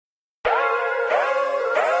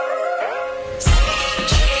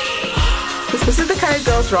This is the Curry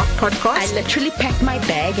Girls Rock podcast. I literally packed my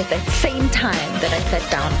bag at that same time that I sat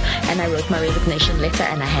down and I wrote my resignation letter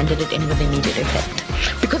and I handed it in with immediate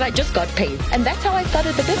effect because I just got paid. And that's how I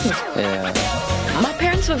started the business. Yeah. My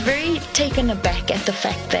parents were very taken aback at the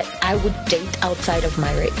fact that I would date outside of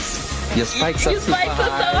my race. Your spikes are super Spikes are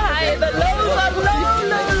so high, the lows are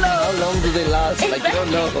low. How long do they last? Exactly. Like, you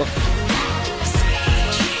don't know.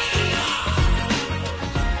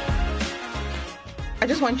 I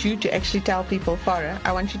just want you to actually tell people, Farah,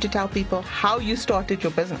 I want you to tell people how you started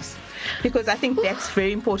your business. Because I think that's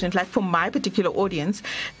very important. Like for my particular audience,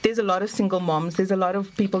 there's a lot of single moms, there's a lot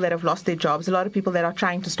of people that have lost their jobs, a lot of people that are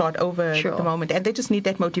trying to start over at the moment. And they just need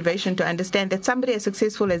that motivation to understand that somebody as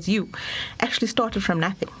successful as you actually started from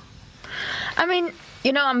nothing. I mean,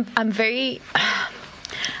 you know, I'm very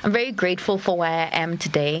grateful for where I am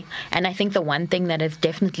today. And I think the one thing that has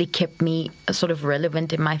definitely kept me sort of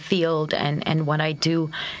relevant in my field and what I do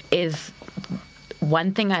is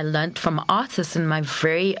one thing I learned from artists in my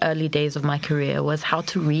very early days of my career was how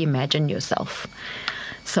to reimagine yourself.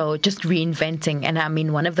 So just reinventing. And I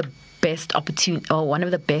mean, one of the best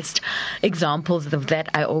examples of that,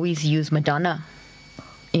 I always use Madonna.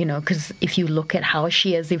 You know, because if you look at how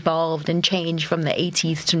she has evolved and changed from the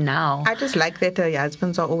 80s to now. I just like that her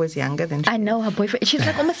husbands are always younger than she. I know, her boyfriend, she's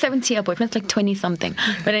like almost 70, her boyfriend's like 20-something.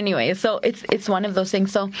 But anyway, so it's one of those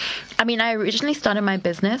things. So, I mean, I originally started my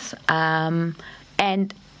business and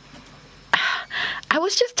I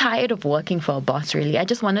was just tired of working for a boss, really. I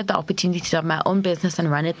just wanted the opportunity to have my own business and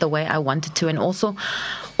run it the way I wanted to. And also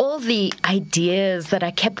all the ideas that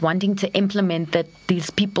I kept wanting to implement that these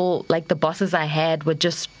people, like the bosses I had, were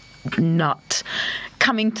just not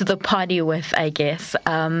coming to the party with, I guess.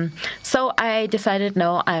 So I decided,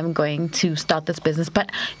 no, I'm going to start this business. But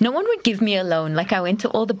no one would give me a loan. Like I went to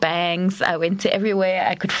all the banks. I went to everywhere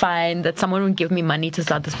I could find that someone would give me money to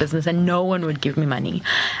start this business. And no one would give me money.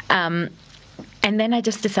 And then I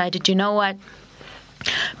just decided, you know what?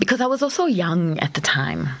 Because I was also young at the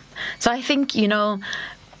time. So I think, you know,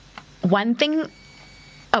 one thing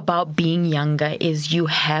about being younger is you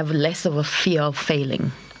have less of a fear of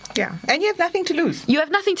failing. Yeah, and you have nothing to lose. You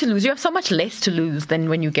have nothing to lose. You have so much less to lose than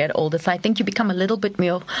when you get older. So I think you become a little bit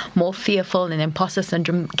more fearful, and imposter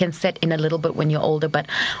syndrome can set in a little bit when you're older. But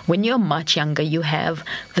when you're much younger, you have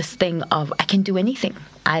this thing of, I can do anything.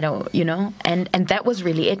 I don't, you know, and that was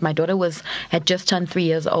really it. My daughter had just turned 3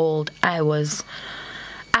 years old. I was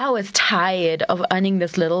tired of earning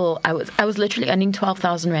this little. I was literally earning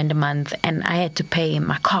 12,000 rand a month, and I had to pay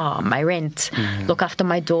my car, my rent, look after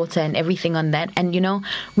my daughter, and everything on that. And you know,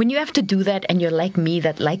 when you have to do that, and you're like me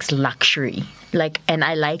that likes luxury, and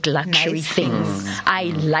I like luxury things.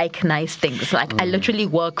 I like nice things. Like I literally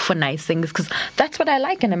work for nice things because that's what I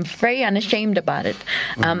like, and I'm very unashamed about it.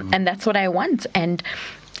 And that's what I want. And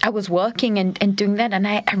I was working and doing that, and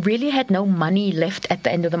I really had no money left at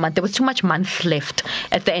the end of the month. There was too much month left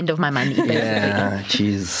at the end of my money, basically. Yeah,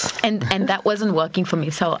 jeez. And that wasn't working for me.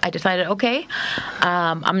 So I decided, okay,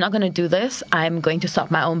 I'm not going to do this. I'm going to start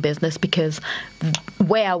my own business because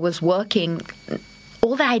where I was working,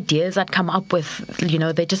 all the ideas I'd come up with, you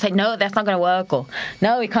know, they just say, no, that's not going to work, or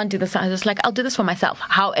no, we can't do this. I was just like, I'll do this for myself.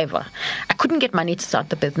 However, I couldn't get money to start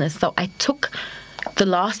the business, so I took the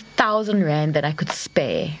last 1,000 rand that I could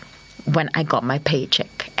spare when I got my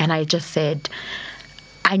paycheck. And I just said,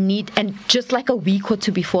 and just like a week or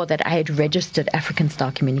two before that, I had registered African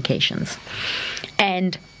Star Communications.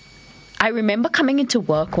 And I remember coming into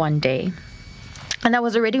work one day, and I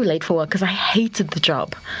was already late for work because I hated the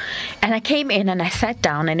job. And I came in and I sat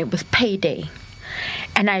down, and it was payday.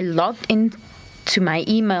 And I logged into my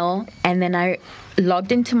email, and then I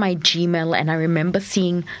logged into my Gmail, and I remember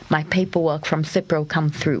seeing my paperwork from Cipro come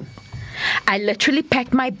through. I literally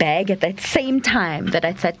packed my bag at that same time that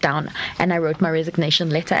I sat down, and I wrote my resignation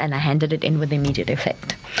letter, and I handed it in with immediate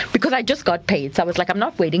effect because I just got paid. So I was like, I'm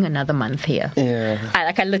not waiting another month here. Yeah.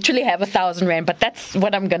 I literally have 1,000 rand, but that's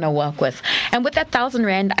what I'm going to work with. And with that 1,000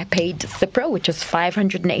 rand, I paid Cipro, which was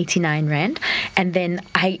 589 rand. And then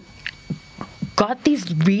I got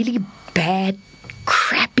these really bad,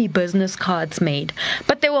 crappy business cards made,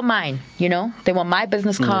 but they were mine, you know, they were my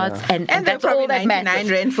business cards, and that's all that mattered.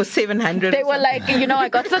 99 rand for 700. They were like, you know, I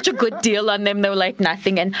got such a good deal on them. They were like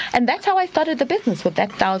nothing, and that's how I started the business, with that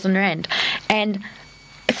 1,000 rand. And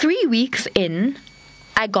 3 weeks in,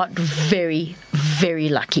 I got very, very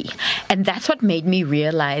lucky. And that's what made me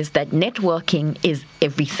realize that networking is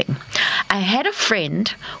everything. I had a friend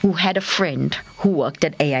who worked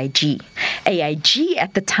at AIG. AIG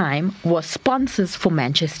at the time was sponsors for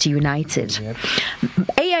Manchester United. Yep.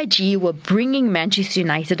 AIG were bringing Manchester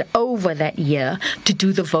United over that year to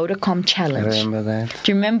do the Vodacom Challenge. I remember that.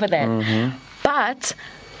 Do you remember that? Mm-hmm. But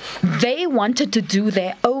they wanted to do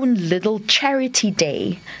their own little charity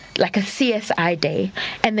day, like a CSI day,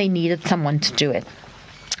 and they needed someone to do it.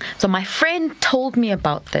 So my friend told me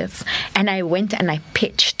about this, and I went and I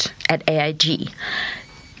pitched at AIG.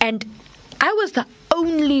 And I was the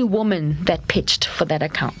only woman that pitched for that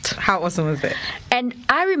account. How awesome was that? And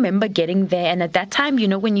I remember getting there, and at that time, you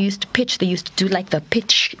know, when you used to pitch, they used to do like the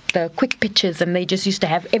quick pitches, and they just used to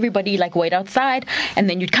have everybody like wait outside, and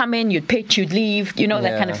then you'd come in, you'd pitch, you'd leave, you know,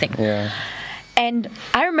 that kind of thing. Yeah. And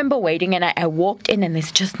I remember waiting, and I walked in, and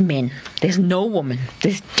there's just men. There's no woman.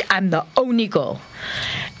 I'm the only girl.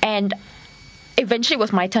 And eventually it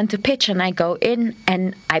was my turn to pitch, and I go in,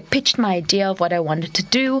 and I pitched my idea of what I wanted to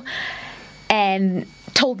do, and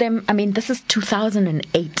told them, I mean, this is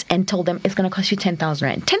 2008, and told them it's going to cost you 10,000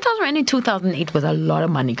 rand. 10,000 rand in 2008 was a lot of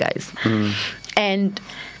money, guys. And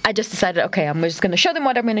I just decided, okay, I'm just going to show them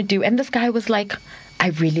what I'm going to do. And this guy was like, I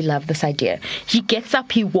really love this idea. He gets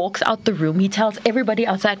up, he walks out the room, he tells everybody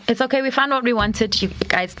outside, it's okay, we found what we wanted. You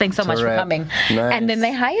guys, thanks so much for coming. Nice. And then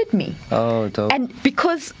they hired me. Oh, dope. And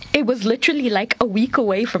because it was literally like a week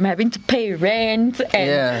away from having to pay rent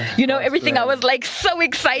and, you know, everything, I was like so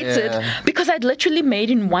excited because I'd literally made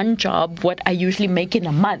in one job what I usually make in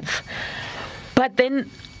a month. But then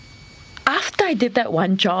after I did that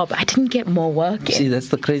one job, I didn't get more work in. See, that's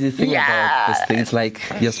the crazy thing about this thing. It's like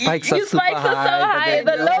your spikes are super high.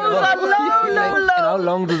 The lows are low. And how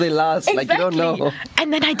long do they last? Exactly. Like, you don't know.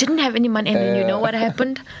 And then I didn't have any money. And then you know what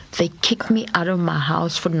happened? They kicked me out of my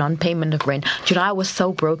house for non-payment of rent. You know, I was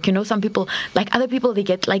so broke. You know, some people, like other people, they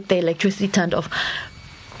get like their electricity turned off.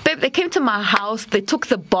 They came to my house, they took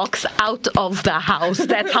the box out of the house.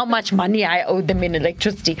 That's how much money I owed them in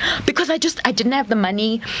electricity. Because I didn't have the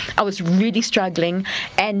money. I was really struggling.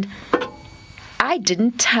 And I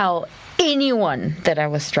didn't tell anyone that I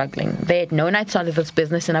was struggling. They had known I'd started this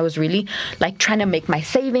business, and I was really like trying to make my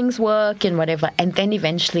savings work and whatever. And then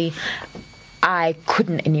eventually I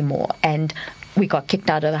couldn't anymore. And we got kicked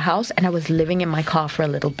out of the house, and I was living in my car for a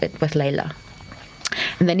little bit with Layla.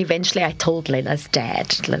 And then eventually I told Layla's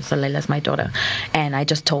dad, so Layla's my daughter, and I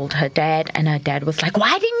just told her dad, and her dad was like,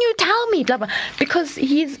 why didn't you tell me? Blah, blah. Because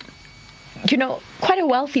he's, you know, quite a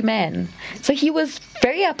wealthy man. So he was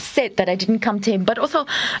very upset that I didn't come to him. But also,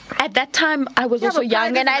 at that time, I was also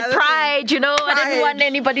young, and I had pride, you know. I didn't want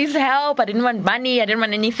anybody's help. I didn't want money. I didn't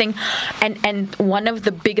want anything. And one of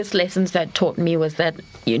the biggest lessons that taught me was that,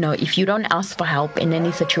 you know, if you don't ask for help in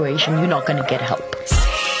any situation, you're not going to get help.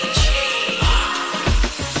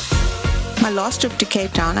 My last trip to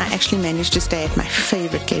Cape Town, I actually managed to stay at my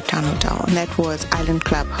favorite Cape Town hotel, and that was Island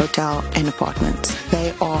Club Hotel and Apartments.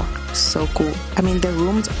 They are so cool. I mean, the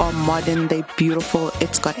rooms are modern, they're beautiful,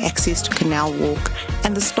 it's got access to Canal Walk,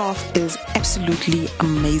 and the staff is absolutely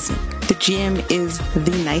amazing. The GM is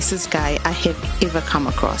the nicest guy I have ever come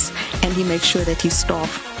across, and he makes sure that his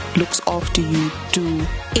staff looks after you to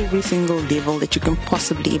every single level that you can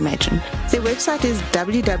possibly imagine. Their website is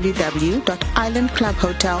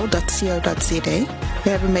www.islandclubhotel.co.za.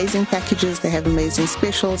 They have amazing packages, they have amazing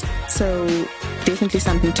specials, so definitely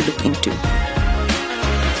something to look into.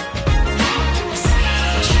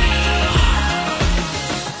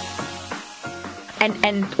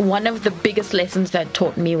 And one of the biggest lessons that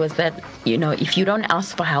taught me was that, you know, if you don't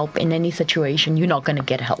ask for help in any situation, you're not going to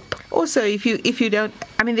get help. Also, if you don't,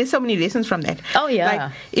 I mean, there's so many lessons from that. Oh, yeah.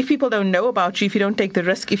 Like, if people don't know about you, if you don't take the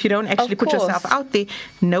risk, if you don't actually put yourself out there,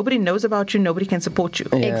 nobody knows about you, nobody can support you.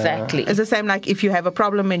 Yeah. Exactly. It's the same like if you have a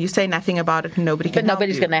problem and you say nothing about it, nobody's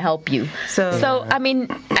going to help you. So, I mean,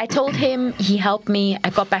 I told him, he helped me, I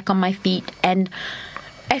got back on my feet, and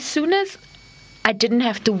as soon as I didn't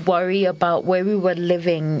have to worry about where we were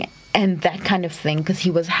living and that kind of thing, because he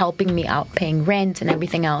was helping me out paying rent and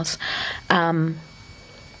everything else,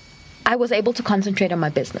 I was able to concentrate on my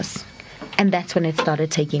business. And that's when it started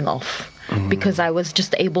taking off, because I was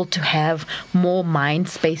just able to have more mind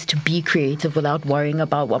space to be creative without worrying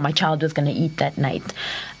about what my child was going to eat that night.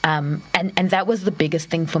 And that was the biggest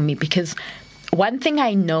thing for me, because one thing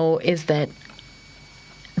I know is that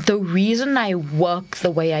the reason I work the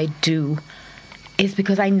way I do is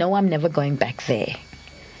because I know I'm never going back there.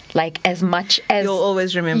 Like, as much as you'll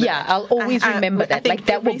always remember. Yeah, I'll always remember that. Like,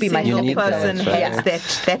 that will be my single person has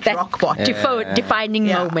that rock bottom, defining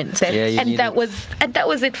moment. And that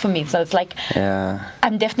was it for me. So it's like,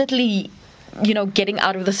 I'm definitely getting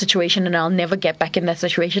out of the situation and I'll never get back in that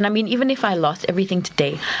situation. I mean, even if I lost everything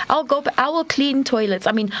today, I will clean toilets.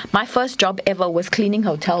 I mean, my first job ever was cleaning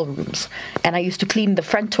hotel rooms. And I used to clean the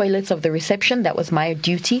front toilets of the reception. That was my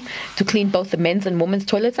duty, to clean both the men's and women's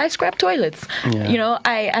toilets. I scrap toilets. Yeah.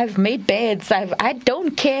 I've made beds. I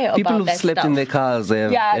don't care People about that who've slept stuff. in their cars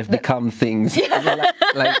have become things. Yeah.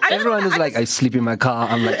 like everyone is like, I sleep in my car.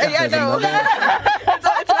 I'm like,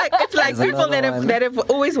 It's like people that have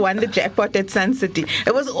always won the jackpot at Sun City.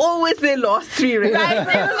 It was always their last 3 rings. Right, it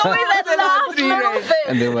was always that last little thing.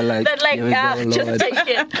 And they were like, just take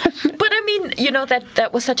it. But I mean,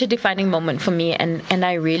 that was such a defining moment for me, and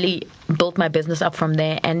I really built my business up from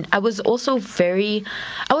there. And I was also very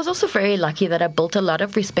lucky that I built a lot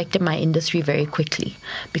of respect in my industry very quickly,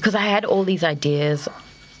 because I had all these ideas.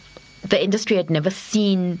 The industry had never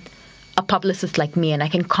seen a publicist like me, and I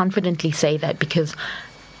can confidently say that because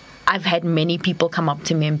I've had many people come up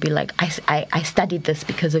to me and be like, I studied this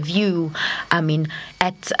because of you. I mean,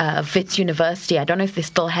 at Wits University, I don't know if they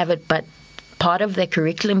still have it, but part of their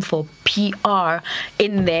curriculum for PR,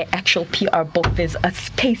 in their actual PR book, there's a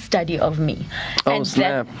case study of me. Oh, and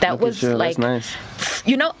snap. that was like, that's nice.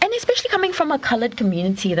 And especially coming from a colored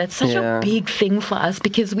community, that's such a big thing for us,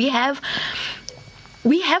 because we have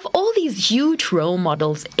all these huge role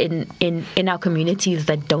models in our communities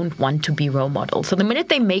that don't want to be role models. So the minute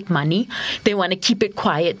they make money, they want to keep it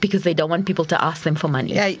quiet because they don't want people to ask them for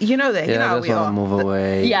money. Yeah, you know that. Yeah, we all move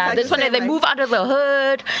away. Yeah, this one, they move out of the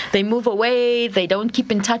hood, they move away, they don't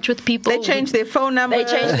keep in touch with people. They change their phone number.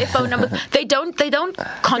 They don't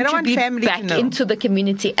contribute back into the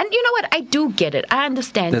community. And you know what? I do get it. I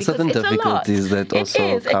understand. There's certain difficulties that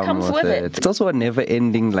also come with it. It's also a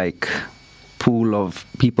never-ending, pool of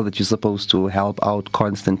people that you're supposed to help out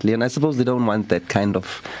constantly, and I suppose they don't want that kind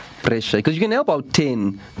of pressure, because you can help out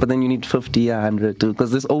 10, but then you need 50, 100 too,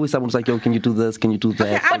 because there's always someone's like, yo, can you do this, can you do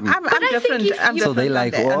that? Okay, I'm different. So they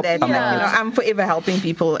like, I'm forever helping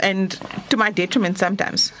people, and to my detriment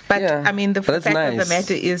sometimes, but I mean, the fact of the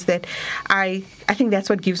matter is that I think that's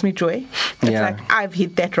what gives me joy. It's like, I've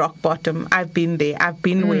hit that rock bottom, I've been there, I've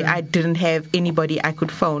been where I didn't have anybody I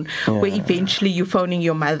could phone, where eventually you're phoning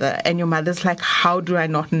your mother, and your mother's like, how do I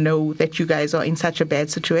not know that you guys are in such a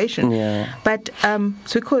bad situation? But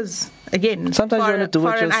it's because, again, sometimes you want to do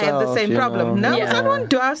it yourself. And I have the same problem. No, we don't want to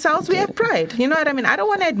do ourselves. We have pride. You know what I mean? I don't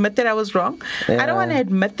want to admit that I was wrong. I don't want to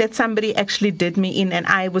admit that somebody actually did me in and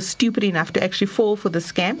I was stupid enough to actually fall for the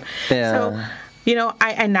scam. So,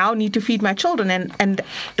 I now need to feed my children, and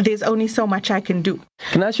there's only so much I can do.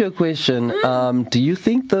 Can I ask you a question? Do you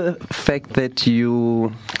think the fact that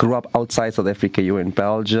you grew up outside South Africa, you were in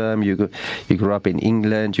Belgium, you grew up in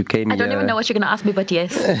England, you came here... I don't even know what you're going to ask me, but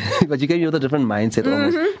yes. But you came here with a different mindset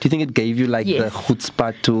almost. Do you think it gave you the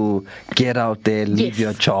chutzpah to get out there, leave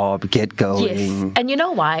your job, get going? Yes. And you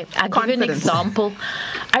know why? I'll give you an example.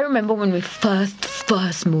 I remember when we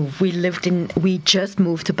first moved, we just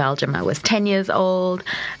moved to Belgium. I was 10 years old.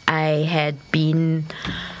 I had been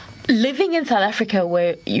living in South Africa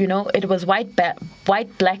where, it was white,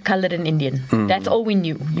 black, colored, and Indian. That's all we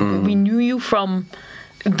knew. We knew you from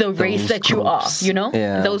the race that you are,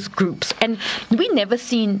 those groups. And we never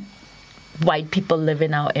seen white people live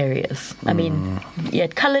in our areas. I mean, you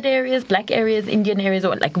had colored areas, black areas, Indian areas,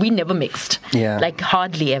 we never mixed.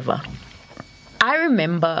 Hardly ever. I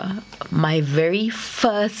remember my very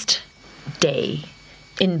first day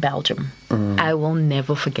in Belgium. I will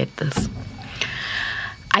never forget this.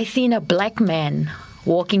 I seen a black man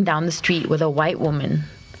walking down the street with a white woman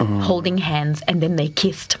holding hands, and then they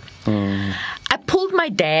kissed. I pulled my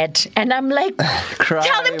dad and I'm like,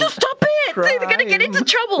 tell them to stop it. They're going to get into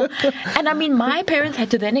trouble. And I mean, my parents had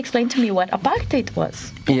to then explain to me what apartheid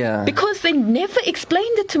was. Yeah. Because they never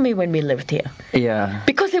explained it to me when we lived here. Yeah.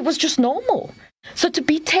 Because it was just normal. So to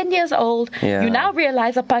be 10 years old, you now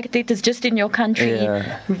realize apartheid is just in your country.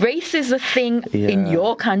 Race is a thing in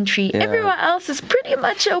your country. Everywhere else is pretty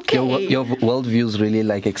much okay. Your worldview is really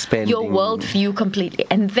expanding. Your worldview completely.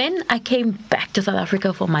 And then I came back to South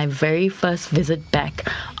Africa for my very first visit back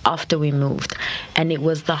after we moved. And it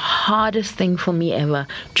was the hardest thing for me ever,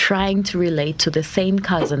 trying to relate to the same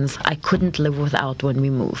cousins I couldn't live without when we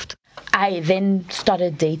moved. I then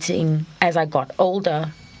started dating, as I got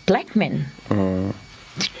older, black men.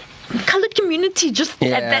 Colored community at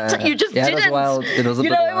that time, you just didn't. It was wild. It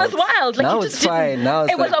was wild. Now it's fine. Now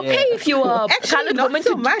it was okay if you were a colored woman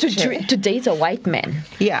to date a white man.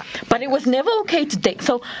 Yeah. But it was never okay to date.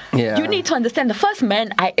 So you need to understand, the first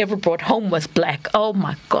man I ever brought home was black. Oh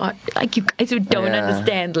my God. You guys who don't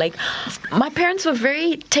understand. My parents were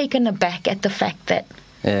very taken aback at the fact that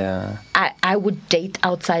I would date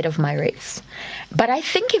outside of my race. But I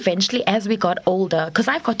think eventually, as we got older, because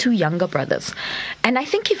I've got 2 younger brothers, and I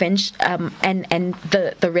think eventually, and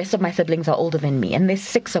the rest of my siblings are older than me, and there's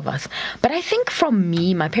 6 of us. But I think from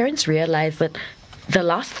me, my parents realized that the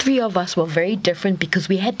last 3 of us were very different because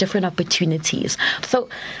we had different opportunities. So,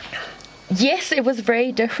 yes, it was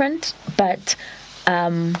very different, but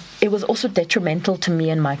it was also detrimental to me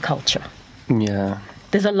and my culture. Yeah.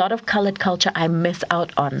 There's a lot of colored culture I miss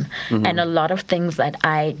out on, and a lot of things that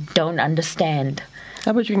I don't understand.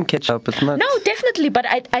 How about you can catch up? It's not. No, definitely, but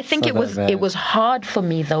I think it was hard for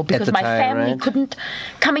me though, because my family couldn't.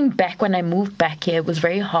 Coming back when I moved back here, it was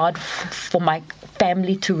very hard for my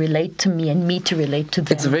family to relate to me and me to relate to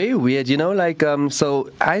them. It's very weird,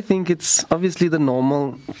 so I think it's obviously the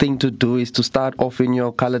normal thing to do is to start off in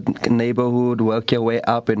your colored neighborhood, work your way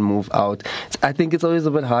up and move out. I think it's always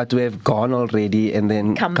a bit hard to have gone already and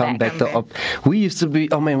then come back. We used to be,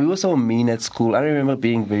 we were so mean at school. I remember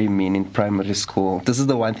being very mean in primary school. This is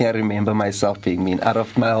the one thing I remember myself being mean out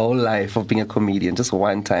of my whole life of being a comedian, just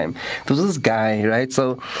one time. There was this guy, right?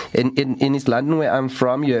 So in East London where I'm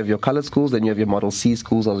from, you have your colored schools, then you have your Model C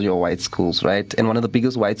schools or your white schools, right? And one of the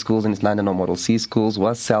biggest white schools in East London or Model C schools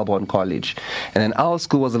was Selborne College. And then our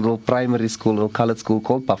school was a little primary school, a little colored school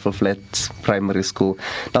called Pufferflat Primary School.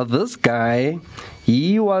 Now this guy,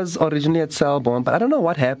 he was originally at Selborne, but I don't know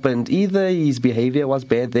what happened. Either his behavior was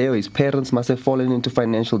bad there, or his parents must have fallen into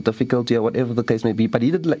financial difficulty, or whatever the case may be. But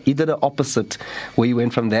he did the opposite, where he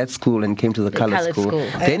went from that school and came to the colored school.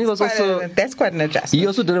 Then he was that's quite an adjustment. He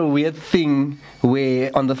also did a weird thing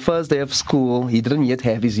where on the first day of school, he didn't yet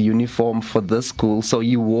have his uniform for this school, so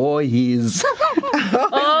he wore his.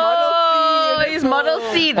 His Model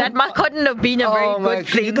C. That couldn't have been a very good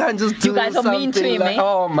thing. You can't just do You guys are mean to him, like,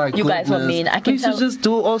 oh my goodness. You guys were mean. We used to just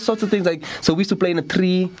do all sorts of things. So we used to play in a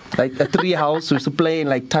tree, like a tree house. We used to play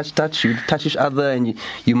and touch. You touch each other and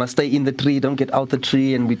you must stay in the tree. Don't get out the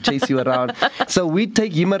tree, and we chase you around. So we'd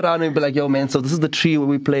take him around and be like, yo man, so this is the tree where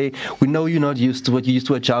we play. We know you're not used to it. You're used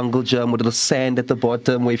to a jungle gym with the sand at the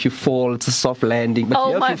bottom where if you fall, it's a soft landing. But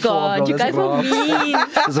oh my God, you guys are mean.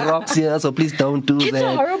 There's rocks here, so please don't do Kids that.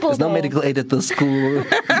 Are horrible, There's no medical aid at the school. You're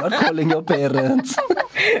not calling your parents.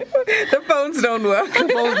 The phones don't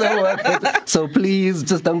work. So please,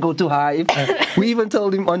 just don't go too high. We even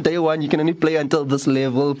told him on day 1, you can only play until this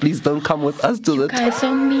level. Please don't come with us to the top. You guys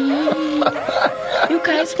are mean. You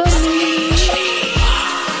guys are mean.